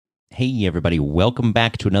Hey, everybody. Welcome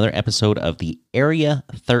back to another episode of the Area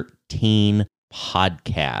 13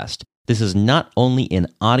 podcast. This is not only in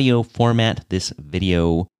audio format, this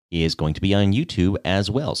video is going to be on YouTube as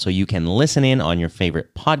well. So you can listen in on your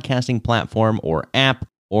favorite podcasting platform or app,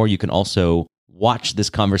 or you can also watch this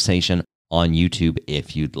conversation on YouTube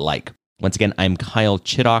if you'd like. Once again, I'm Kyle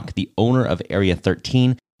Chittock, the owner of Area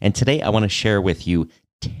 13, and today I want to share with you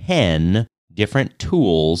 10 different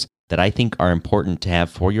tools that I think are important to have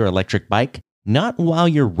for your electric bike, not while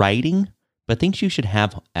you're riding, but things you should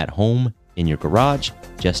have at home in your garage,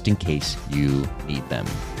 just in case you need them.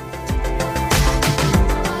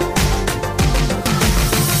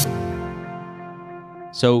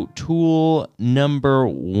 So tool number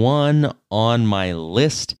one on my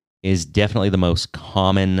list is definitely the most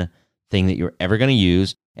common thing that you're ever going to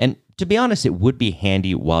use. And to be honest, it would be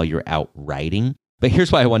handy while you're out riding. But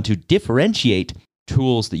here's why I want to differentiate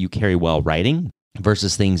tools that you carry while riding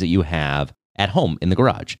versus things that you have at home in the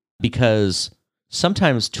garage. Because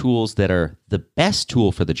sometimes tools that are the best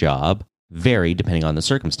tool for the job vary depending on the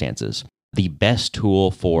circumstances. The best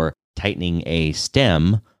tool for tightening a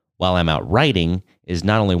stem while I'm out riding is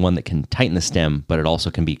not only one that can tighten the stem, but it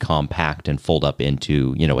also can be compact and fold up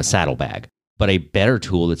into, a saddlebag. But a better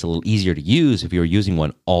tool that's a little easier to use if you're using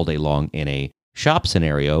one all day long in a shop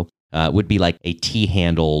scenario would be like a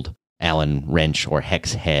T-handled Allen wrench or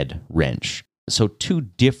hex head wrench. So two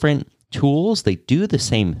different tools, they do the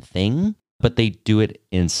same thing, but they do it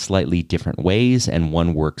in slightly different ways, and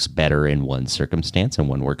one works better in one circumstance and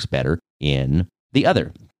one works better in the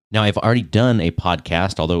other. Now, I've already done a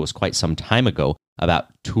podcast, although it was quite some time ago, about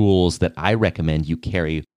tools that I recommend you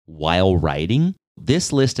carry while riding.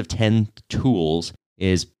 This list of 10 tools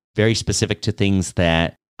is very specific to things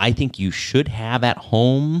that I think you should have at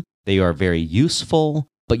home. They are very useful,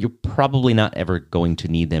 but you're probably not ever going to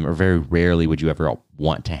need them, or very rarely would you ever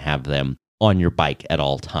want to have them on your bike at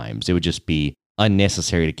all times. It would just be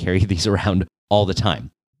unnecessary to carry these around all the time.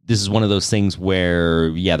 This is one of those things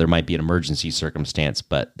where, there might be an emergency circumstance,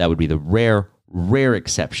 but that would be the rare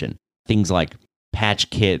exception. Things like patch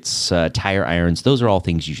kits, tire irons, those are all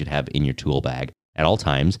things you should have in your tool bag at all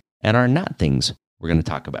times and are not things we're going to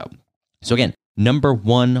talk about. So again, number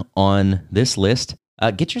one on this list,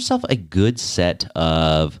 get yourself a good set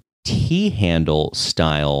of T-handle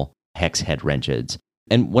style hex head wrenches.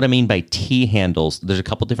 And what I mean by T-handles, there's a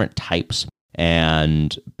couple different types.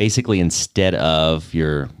 And basically, instead of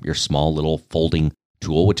your small little folding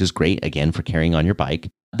tool, which is great, again, for carrying on your bike,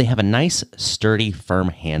 they have a nice, sturdy, firm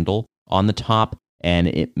handle on the top, and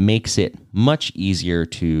it makes it much easier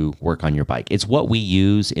to work on your bike. It's what we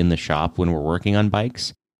use in the shop when we're working on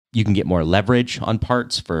bikes. You can get more leverage on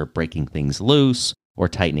parts for breaking things loose or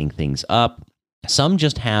tightening things up. Some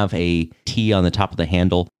just have a T on the top of the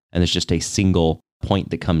handle, and there's just a single point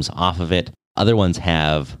that comes off of it. Other ones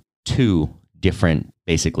have two different,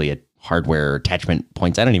 basically, hardware attachment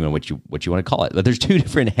points. I don't even know what you want to call it, but there's two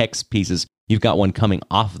different hex pieces. You've got one coming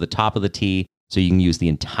off the top of the T, so you can use the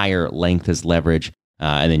entire length as leverage,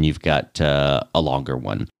 and then you've got a longer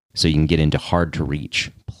one, so you can get into hard-to-reach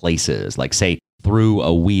places, like, say, through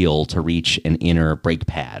a wheel to reach an inner brake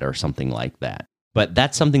pad or something like that. But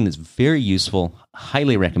that's something that's very useful.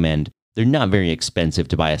 Highly recommend. They're not very expensive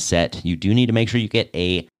to buy a set. You do need to make sure you get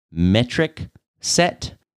a metric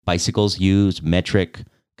set. Bicycles use metric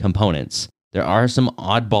components. There are some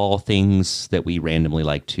oddball things that we randomly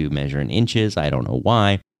like to measure in inches. I don't know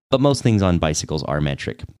why, but most things on bicycles are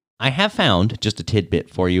metric. I have found, just a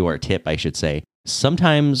tidbit for you, or a tip, I should say,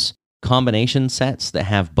 sometimes combination sets that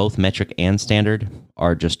have both metric and standard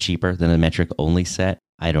are just cheaper than a metric only set.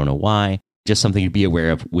 I don't know why. Just something to be aware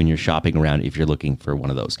of when you're shopping around if you're looking for one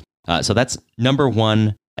of those. So that's number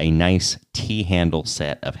one, a nice T-handle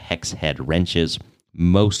set of hex head wrenches.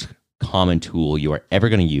 Most common tool you are ever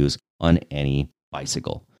going to use on any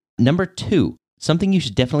bicycle. Number two, something you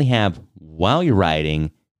should definitely have while you're riding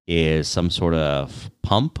is some sort of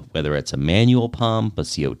pump, whether it's a manual pump, a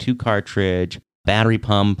CO2 cartridge, battery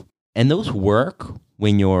pump. And those work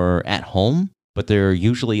when you're at home, but they're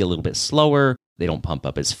usually a little bit slower. They don't pump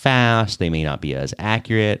up as fast. They may not be as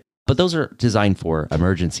accurate, but those are designed for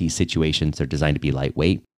emergency situations. They're designed to be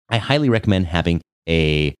lightweight. I highly recommend having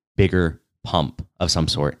a bigger pump of some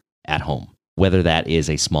sort at home, whether that is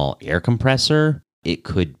a small air compressor. It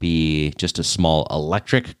could be just a small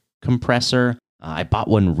electric compressor. I bought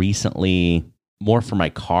one recently, more for my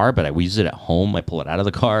car, but I use it at home. I pull it out of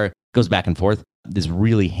the car, it goes back and forth. It's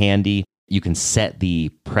really handy. You can set the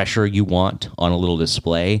pressure you want on a little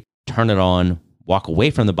display, turn it on, walk away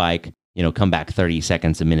from the bike, come back 30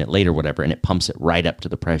 seconds, a minute later, whatever, and it pumps it right up to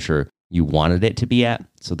the pressure you wanted it to be at.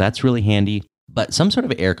 So that's really handy. but some sort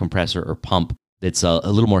of air compressor or pump that's a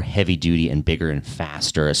little more heavy duty and bigger and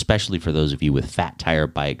faster, especially for those of you with fat tire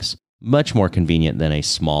bikes, much more convenient than a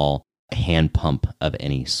small hand pump of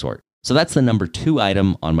any sort. So that's the number 2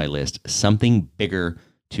 item on my list, something bigger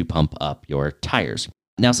to pump up your tires.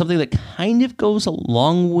 Now, something that kind of goes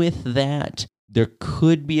along with that, there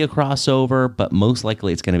could be a crossover, but most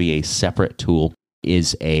likely it's going to be a separate tool,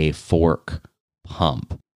 is a fork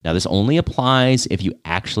pump. Now, this only applies if you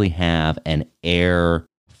actually have an air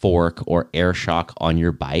fork or air shock on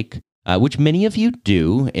your bike, which many of you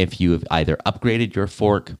do if you have either upgraded your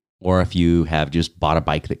fork or if you have just bought a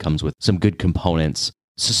bike that comes with some good components.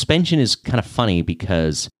 Suspension is kind of funny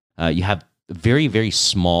because you have very, very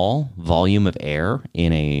small volume of air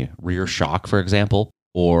in a rear shock, for example,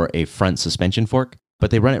 or a front suspension fork,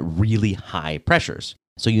 but they run at really high pressures.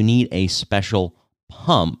 So you need a special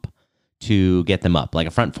pump to get them up. Like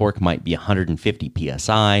a front fork might be 150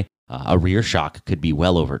 PSI. A rear shock could be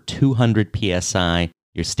well over 200 PSI.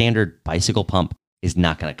 Your standard bicycle pump is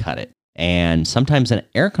not going to cut it. And sometimes an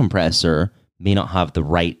air compressor may not have the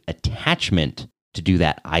right attachment to do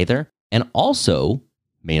that either, and also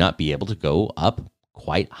may not be able to go up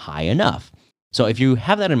quite high enough. So if you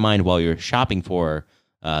have that in mind while you're shopping for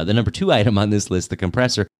the number 2 item on this list, the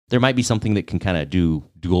compressor, there might be something that can kind of do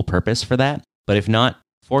dual purpose for that. But if not,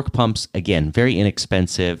 fork pumps, again, very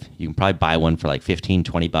inexpensive. You can probably buy one for like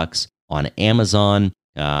 $15-20 on Amazon.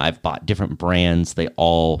 I've bought different brands. They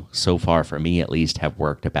all, so far for me at least, have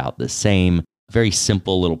worked about the same. Very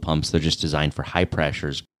simple little pumps. They're just designed for high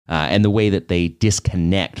pressures. And the way that they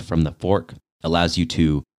disconnect from the fork allows you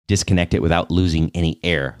to disconnect it without losing any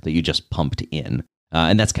air that you just pumped in.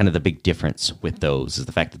 And that's kind of the big difference with those, is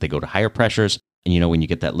the fact that they go to higher pressures. And, you know, when you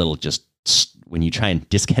get that little when you try and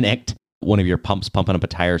disconnect one of your pumps pumping up a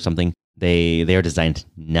tire or something, they are designed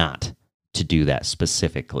not to do that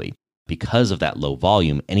specifically. Because of that low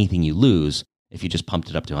volume, anything you lose, if you just pumped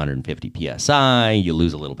it up to 150 PSI, you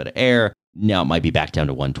lose a little bit of air. Now it might be back down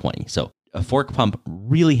to 120. So a fork pump,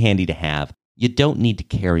 really handy to have. You don't need to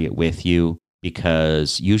carry it with you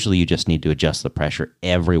because usually you just need to adjust the pressure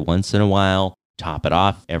every once in a while, top it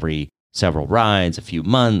off every several rides, a few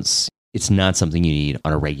months. It's not something you need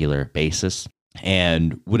on a regular basis.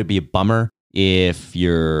 And would it be a bummer if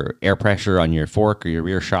your air pressure on your fork or your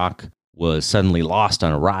rear shock was suddenly lost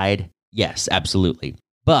on a ride? Yes, absolutely.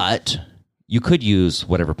 But you could use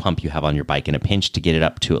whatever pump you have on your bike in a pinch to get it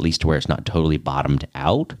up to at least where it's not totally bottomed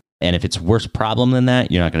out. And if it's a worse problem than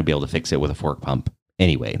that, you're not going to be able to fix it with a fork pump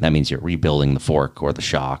anyway. That means you're rebuilding the fork or the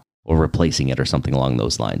shock or replacing it or something along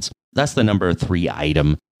those lines. That's the number 3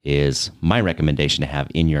 item, is my recommendation to have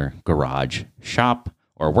in your garage, shop,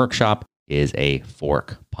 or workshop, is a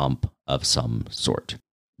fork pump of some sort.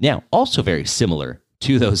 Now, also very similar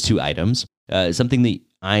to those 2 items, something that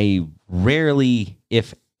I rarely,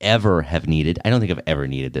 if ever, have needed. I don't think I've ever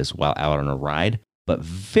needed this while out on a ride, but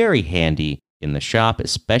very handy in the shop,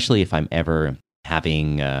 especially if I'm ever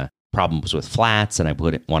having problems with flats and I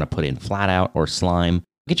want to put in flat out or slime.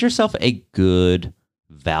 Get yourself a good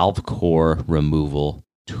valve core removal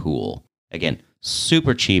tool. Again,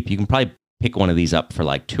 super cheap. You can probably pick one of these up for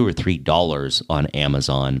like $2 or $3 on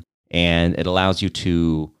Amazon, and it allows you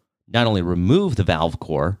to not only remove the valve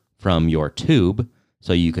core from your tube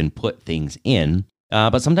so you can put things in,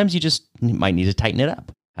 but sometimes you just might need to tighten it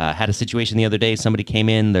up. Had a situation the other day, somebody came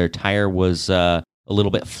in, their tire was a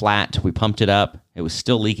little bit flat. We pumped it up. It was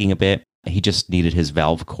still leaking a bit. He just needed his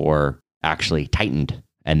valve core actually tightened,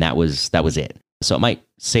 and that was it. So it might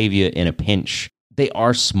save you in a pinch. They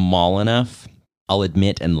are small enough, I'll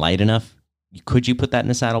admit, and light enough. Could you put that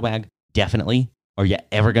in a saddlebag? Definitely. Are you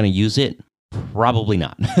ever going to use it? Probably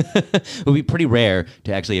not. It would be pretty rare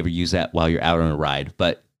to actually ever use that while you're out on a ride,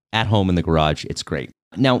 but at home in the garage, it's great.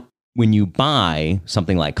 Now, when you buy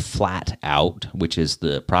something like Flat Out, which is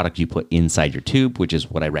the product you put inside your tube, which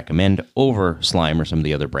is what I recommend over Slime or some of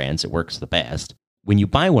the other brands, it works the best. When you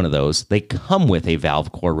buy one of those, they come with a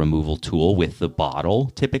valve core removal tool with the bottle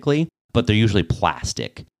typically, but they're usually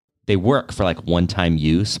plastic. They work for like one-time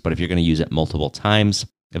use, but if you're going to use it multiple times,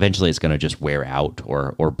 eventually it's going to just wear out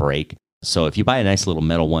or break. So if you buy a nice little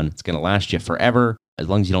metal one, it's going to last you forever. As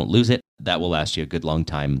long as you don't lose it, that will last you a good long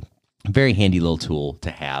time. Very handy little tool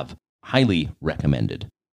to have. Highly recommended.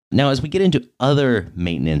 Now, as we get into other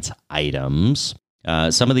maintenance items,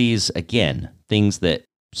 some of these, again, things that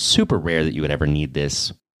super rare that you would ever need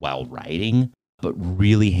this while riding, but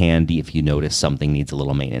really handy if you notice something needs a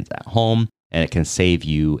little maintenance at home, and it can save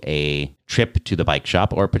you a trip to the bike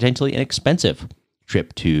shop or potentially an expensive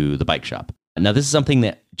trip to the bike shop. Now, this is something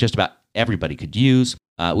that just about everybody could use,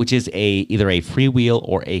 which is either a freewheel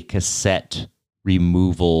or a cassette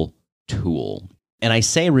removal tool. And I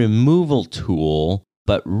say removal tool,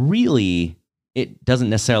 but really it doesn't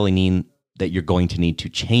necessarily mean that you're going to need to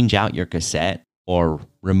change out your cassette or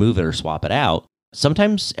remove it or swap it out.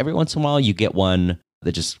 Sometimes every once in a while you get one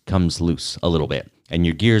that just comes loose a little bit and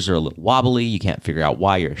your gears are a little wobbly. You can't figure out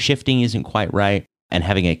why your shifting isn't quite right. And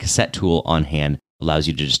having a cassette tool on hand allows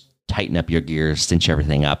you to just tighten up your gears, cinch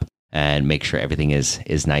everything up, and make sure everything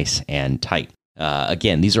is nice and tight.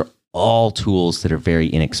 Again, these are all tools that are very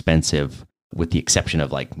inexpensive, with the exception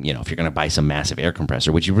of if you're going to buy some massive air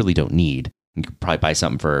compressor, which you really don't need. You could probably buy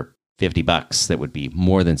something for $50 that would be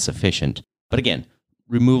more than sufficient. But again,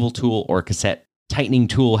 removal tool or cassette tightening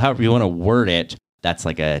tool, however you want to word it, that's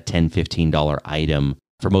like a $10, $15 item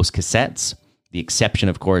for most cassettes. The exception,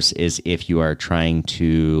 of course, is if you are trying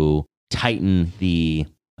to tighten the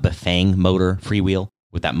Bafang motor freewheel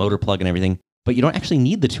with that motor plug and everything, but you don't actually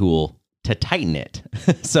need the tool to tighten it.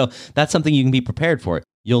 So that's something you can be prepared for.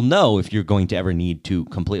 You'll know if you're going to ever need to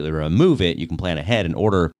completely remove it. You can plan ahead and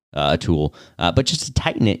order a tool. But just to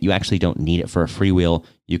tighten it, you actually don't need it for a freewheel.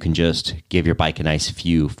 You can just give your bike a nice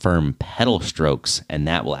few firm pedal strokes, and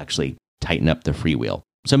that will actually tighten up the freewheel.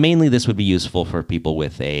 So mainly this would be useful for people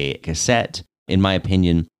with a cassette, in my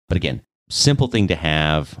opinion. But again, simple thing to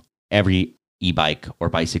have. Every e-bike or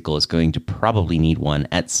bicycle is going to probably need one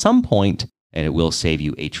at some point, and it will save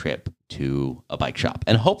you a trip to a bike shop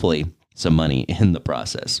and hopefully some money in the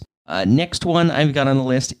process. Next one I've got on the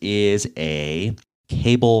list is a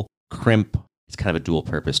cable crimp. It's kind of a dual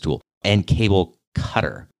purpose tool, and cable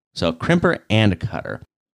cutter. So a crimper and a cutter.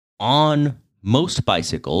 On most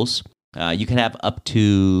bicycles, you can have up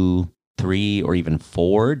to 3 or even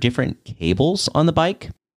 4 different cables on the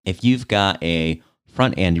bike. If you've got a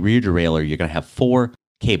front and rear derailleur, you're going to have 4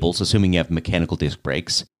 cables, assuming you have mechanical disc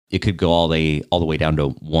brakes. It could go all the way down to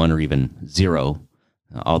 1 or even 0.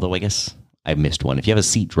 Although I guess I missed one. If you have a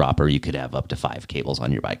seat dropper, you could have up to 5 cables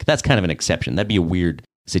on your bike. That's kind of an exception. That'd be a weird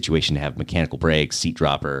situation to have mechanical brakes, seat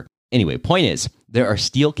dropper. Anyway, point is, there are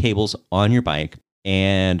steel cables on your bike,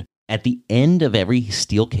 and at the end of every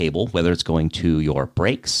steel cable, whether it's going to your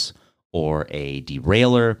brakes or a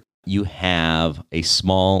derailleur, you have a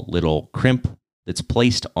small little crimp that's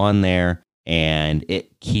placed on there, and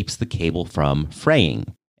it keeps the cable from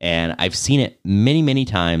fraying. And I've seen it many, many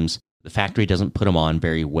times. The factory doesn't put them on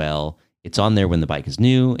very well. It's on there when the bike is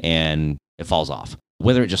new, and it falls off.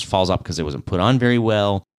 Whether it just falls off because it wasn't put on very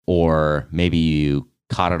well, or maybe you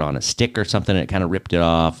caught it on a stick or something and it kind of ripped it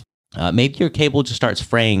off. Maybe your cable just starts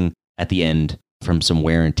fraying at the end from some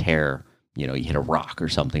wear and tear. You hit a rock or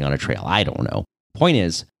something on a trail. I don't know. Point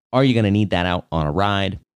is, are you going to need that out on a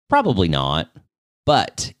ride? Probably not.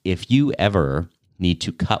 But if you ever need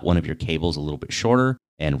to cut one of your cables a little bit shorter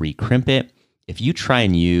and recrimp it, if you try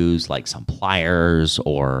and use some pliers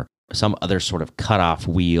or some other sort of cutoff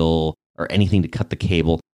wheel or anything to cut the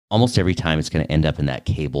cable, almost every time it's going to end up in that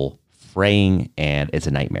cable fraying, and it's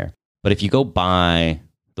a nightmare. But if you go buy,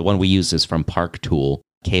 the one we use is from Park Tool,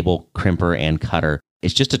 cable crimper and cutter.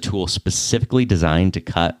 It's just a tool specifically designed to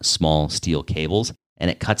cut small steel cables,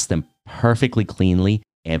 and it cuts them perfectly cleanly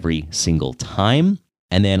every single time.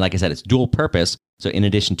 And then, like I said, it's dual purpose. So in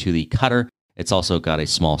addition to the cutter, it's also got a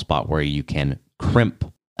small spot where you can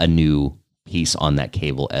crimp a new piece on that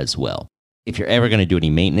cable as well. If you're ever going to do any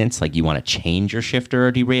maintenance, like you want to change your shifter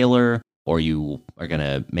or derailleur, or you are going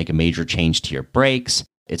to make a major change to your brakes,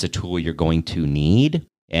 it's a tool you're going to need.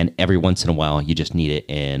 And every once in a while, you just need it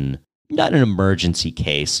in, not an emergency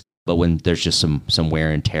case, but when there's just some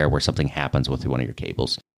wear and tear where something happens with one of your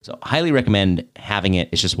cables. So highly recommend having it.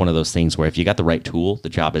 It's just one of those things where if you got the right tool, the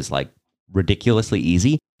job is ridiculously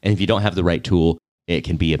easy. And if you don't have the right tool, it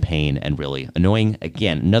can be a pain and really annoying.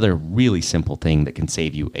 Again, another really simple thing that can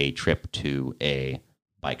save you a trip to a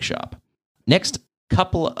bike shop. Next,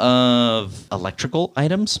 couple of electrical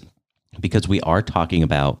items, because we are talking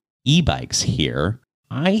about e-bikes here.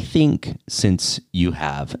 I think since you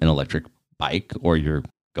have an electric bike, or you're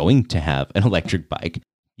going to have an electric bike,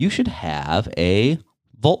 you should have a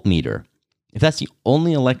voltmeter. If that's the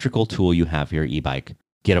only electrical tool you have for your e-bike,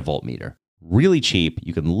 get a voltmeter. Really cheap.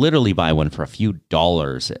 You can literally buy one for a few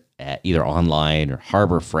dollars at either online or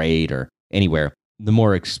Harbor Freight or anywhere. The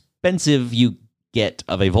more expensive you get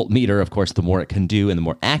of a voltmeter, of course, the more it can do and the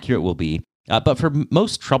more accurate it will be. But for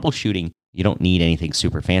most troubleshooting, you don't need anything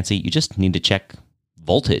super fancy. You just need to check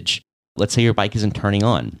voltage. Let's say your bike isn't turning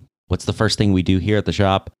on. What's the first thing we do here at the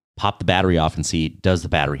shop? Pop the battery off and see, does the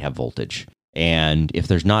battery have voltage? And if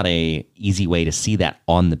there's not an easy way to see that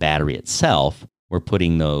on the battery itself, we're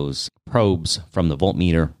putting those probes from the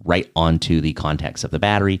voltmeter right onto the contacts of the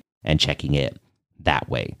battery and checking it that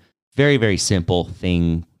way. Very, very simple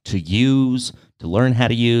thing to use. to learn how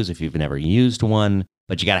to use if you've never used one,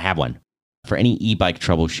 but you got to have one. For any e-bike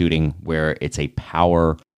troubleshooting where it's a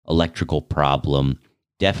power electrical problem,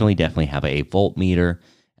 definitely have a voltmeter.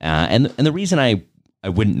 And the reason I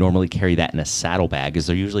wouldn't normally carry that in a saddlebag is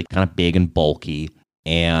they're usually kind of big and bulky.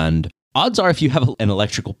 And odds are if you have an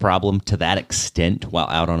electrical problem to that extent while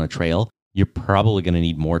out on a trail, you're probably going to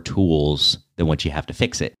need more tools than what you have to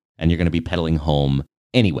fix it. And you're going to be pedaling home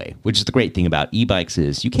anyway, which is the great thing about e-bikes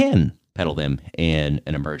is you can pedal them in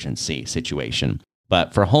an emergency situation.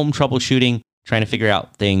 But for home troubleshooting, trying to figure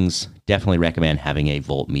out things, definitely recommend having a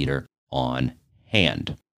voltmeter on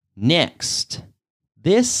hand. Next,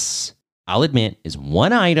 this, I'll admit, is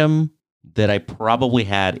one item that I probably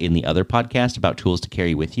had in the other podcast about tools to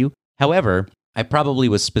carry with you. However, I probably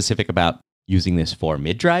was specific about using this for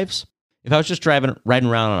mid-drives. If I was just riding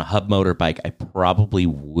around on a hub motor bike, I probably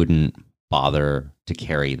wouldn't bother to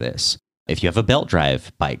carry this. If you have a belt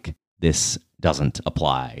drive bike, this doesn't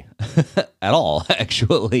apply at all,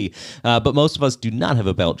 actually. But most of us do not have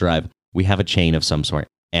a belt drive. We have a chain of some sort.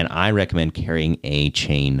 And I recommend carrying a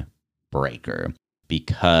chain breaker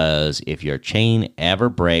because if your chain ever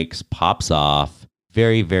breaks, pops off,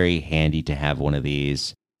 very, very handy to have one of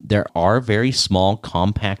these. There are very small,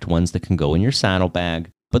 compact ones that can go in your saddlebag,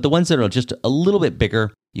 but the ones that are just a little bit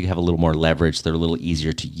bigger, you have a little more leverage. They're a little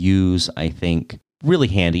easier to use, I think. Really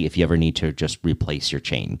handy if you ever need to just replace your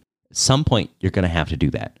chain. At some point, you're going to have to do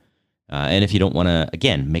that. And if you don't want to,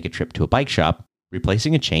 again, make a trip to a bike shop,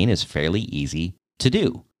 replacing a chain is fairly easy to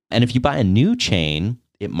do. And if you buy a new chain,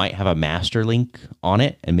 it might have a master link on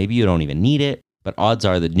it, and maybe you don't even need it, but odds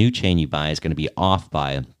are the new chain you buy is going to be off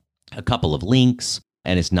by a couple of links,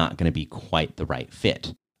 and it's not going to be quite the right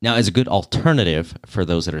fit. Now, as a good alternative for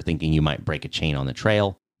those that are thinking you might break a chain on the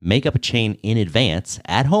trail, make up a chain in advance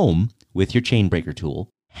at home with your chain breaker tool,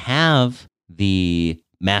 have the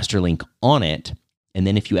master link on it, and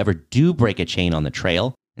then if you ever do break a chain on the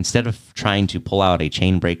trail, instead of trying to pull out a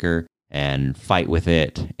chain breaker and fight with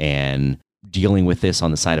it and dealing with this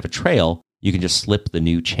on the side of a trail, you can just slip the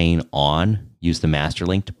new chain on, use the master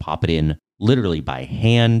link to pop it in literally by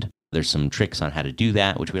hand. There's some tricks on how to do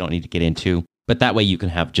that, which we don't need to get into, but that way you can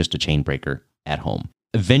have just a chain breaker at home.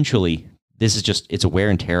 Eventually, it's a wear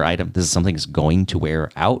and tear item. This is something that's going to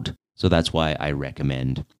wear out, so that's why I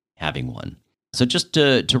recommend having one. So just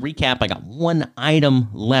to recap, I got one item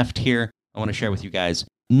left here I want to share with you guys.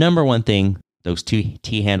 Number one thing, those two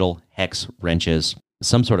T-handle hex wrenches,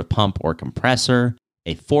 some sort of pump or compressor,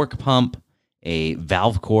 a fork pump, a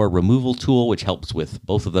valve core removal tool, which helps with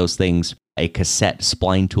both of those things, a cassette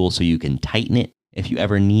spline tool so you can tighten it if you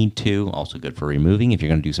ever need to, also good for removing if you're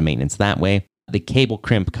going to do some maintenance that way. The cable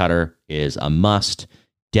crimp cutter is a must.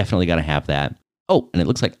 Definitely got to have that. Oh, and it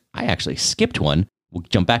looks like I actually skipped one. We'll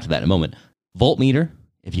jump back to that in a moment. Voltmeter,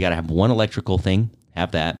 if you got to have one electrical thing,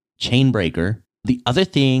 have that. Chain breaker. The other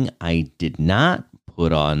thing I did not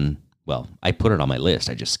put on, well, I put it on my list.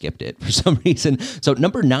 I just skipped it for some reason. So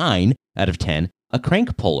number 9 out of 10, a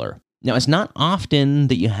crank puller. Now, it's not often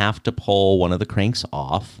that you have to pull one of the cranks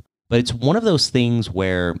off, but it's one of those things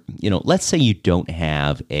where, let's say you don't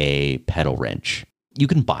have a pedal wrench. You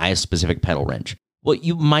can buy a specific pedal wrench. Well,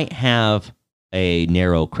 you might have a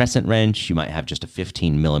narrow crescent wrench. You might have just a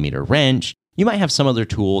 15 millimeter wrench. You might have some other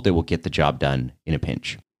tool that will get the job done in a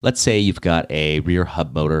pinch. Let's say you've got a rear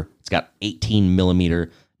hub motor. It's got 18 millimeter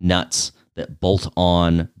nuts that bolt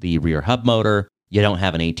on the rear hub motor. You don't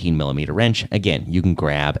have an 18 millimeter wrench. Again, you can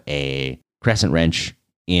grab a crescent wrench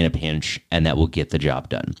in a pinch, and that will get the job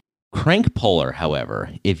done. Crank puller,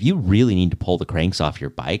 however, if you really need to pull the cranks off your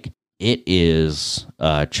bike, it is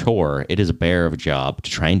a chore. It is a bear of a job to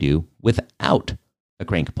try and do without a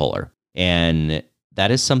crank puller. And that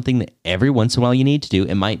is something that every once in a while you need to do.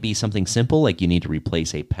 It might be something simple, like you need to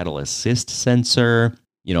replace a pedal assist sensor.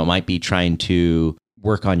 It might be trying to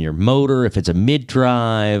work on your motor if it's a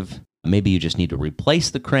mid-drive. Maybe you just need to replace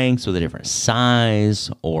the cranks with a different size,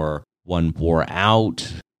 or one wore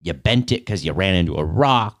out. You bent it because you ran into a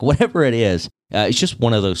rock, whatever it is. It's just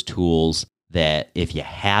one of those tools that if you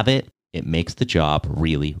have it, it makes the job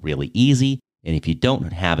really, really easy. And if you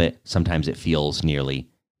don't have it, sometimes it feels nearly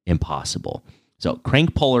impossible. So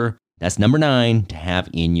crank puller, that's number 9 to have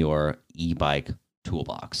in your e-bike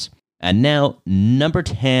toolbox. And now number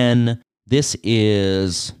 10, this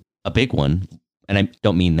is a big one. And I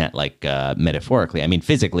don't mean that like metaphorically. I mean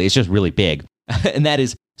physically, it's just really big. And that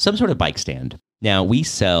is some sort of bike stand. Now, we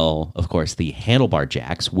sell, of course, the handlebar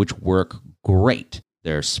jacks, which work great.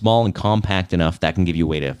 They're small and compact enough that can give you a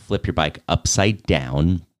way to flip your bike upside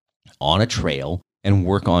down on a trail and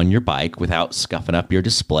work on your bike without scuffing up your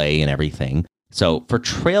display and everything. So for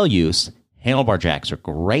trail use, handlebar jacks are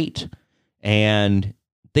great. And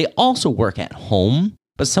they also work at home,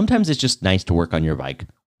 but sometimes it's just nice to work on your bike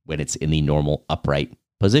when it's in the normal upright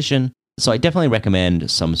position. So I definitely recommend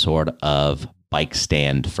some sort of bike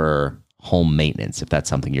stand for home maintenance if that's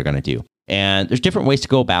something you're going to do. And there's different ways to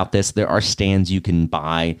go about this. There are stands you can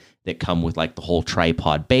buy that come with like the whole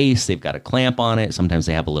tripod base. They've got a clamp on it. Sometimes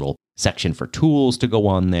they have a little section for tools to go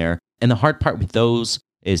on there. And the hard part with those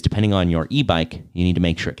is depending on your e-bike, you need to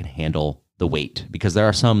make sure it can handle the weight, because there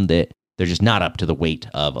are some that they're just not up to the weight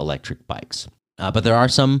of electric bikes. But there are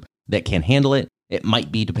some that can handle it. It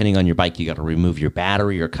might be, depending on your bike, you got to remove your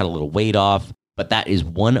battery or cut a little weight off. But that is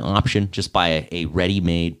one option. Just buy a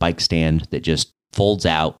ready-made bike stand that just folds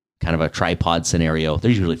out, kind of a tripod scenario.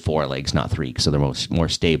 There's usually 4 legs, not 3, so they're more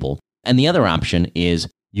stable. And the other option is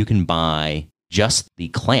you can buy just the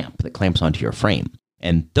clamp that clamps onto your frame.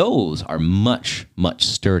 And those are much, much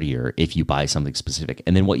sturdier if you buy something specific.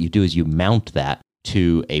 And then what you do is you mount that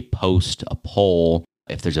to a post, a pole,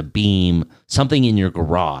 if there's a beam, something in your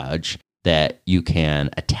garage that you can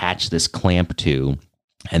attach this clamp to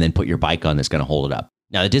and then put your bike on that's going to hold it up.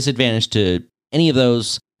 Now, the disadvantage to any of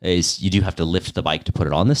those is you do have to lift the bike to put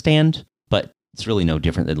it on the stand, but it's really no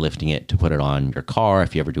different than lifting it to put it on your car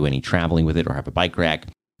if you ever do any traveling with it or have a bike rack.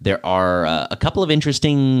 There are a couple of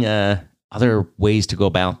interesting other ways to go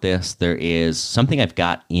about this. There is something I've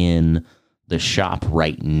got in the shop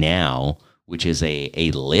right now, which is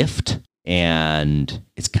a lift, and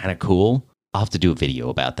it's kind of cool. I'll have to do a video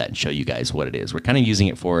about that and show you guys what it is. We're kind of using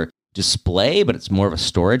it for display, but it's more of a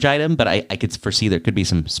storage item. But I could foresee there could be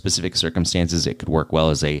some specific circumstances it could work well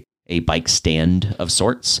as a bike stand of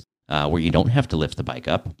sorts, where you don't have to lift the bike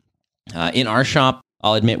up. In our shop,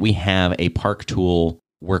 I'll admit we have a Park Tool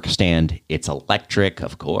work stand. It's electric,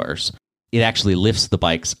 of course. It actually lifts the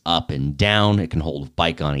bikes up and down. It can hold a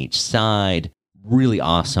bike on each side. Really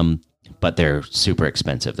awesome, but they're super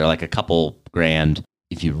expensive. They're like a couple grand.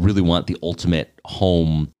 If you really want the ultimate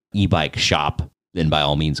home e-bike shop, then by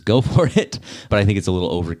all means go for it. But I think it's a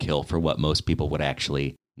little overkill for what most people would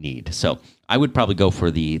actually need. So I would probably go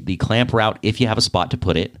for the clamp route if you have a spot to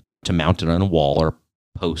put it, to mount it on a wall or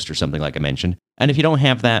post or something like I mentioned. And if you don't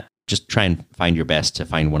have that, just try and find your best to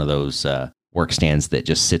find one of those work stands that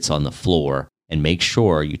just sits on the floor, and make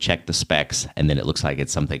sure you check the specs and then it looks like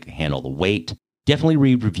it's something that can handle the weight. Definitely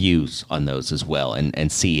read reviews on those as well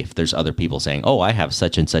and see if there's other people saying, oh, I have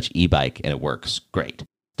such and such e-bike and it works great.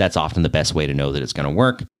 That's often the best way to know that it's going to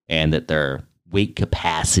work and that their weight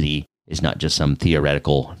capacity is not just some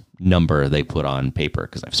theoretical number they put on paper,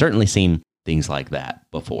 because I've certainly seen things like that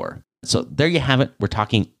before. So there you have it. We're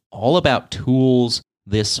talking all about tools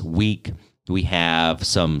this week. We have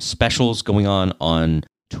some specials going on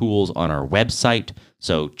tools on our website,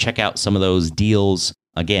 so check out some of those deals.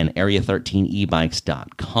 Again,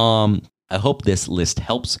 area13ebikes.com. I hope this list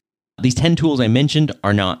helps. These 10 tools I mentioned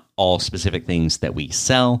are not all specific things that we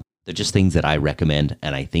sell. They're just things that I recommend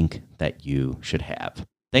and I think that you should have.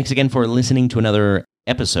 Thanks again for listening to another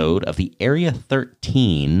episode of the Area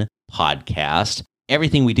 13 podcast.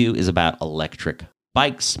 Everything we do is about electric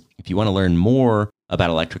bikes. If you want to learn more about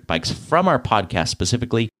electric bikes from our podcast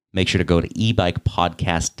specifically, make sure to go to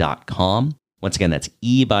ebikepodcast.com. Once again, that's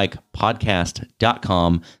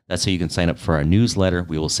ebikepodcast.com. That's so you can sign up for our newsletter.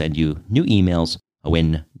 We will send you new emails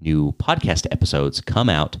when new podcast episodes come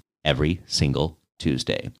out every single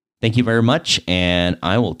Tuesday. Thank you very much, and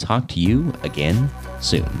I will talk to you again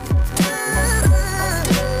soon.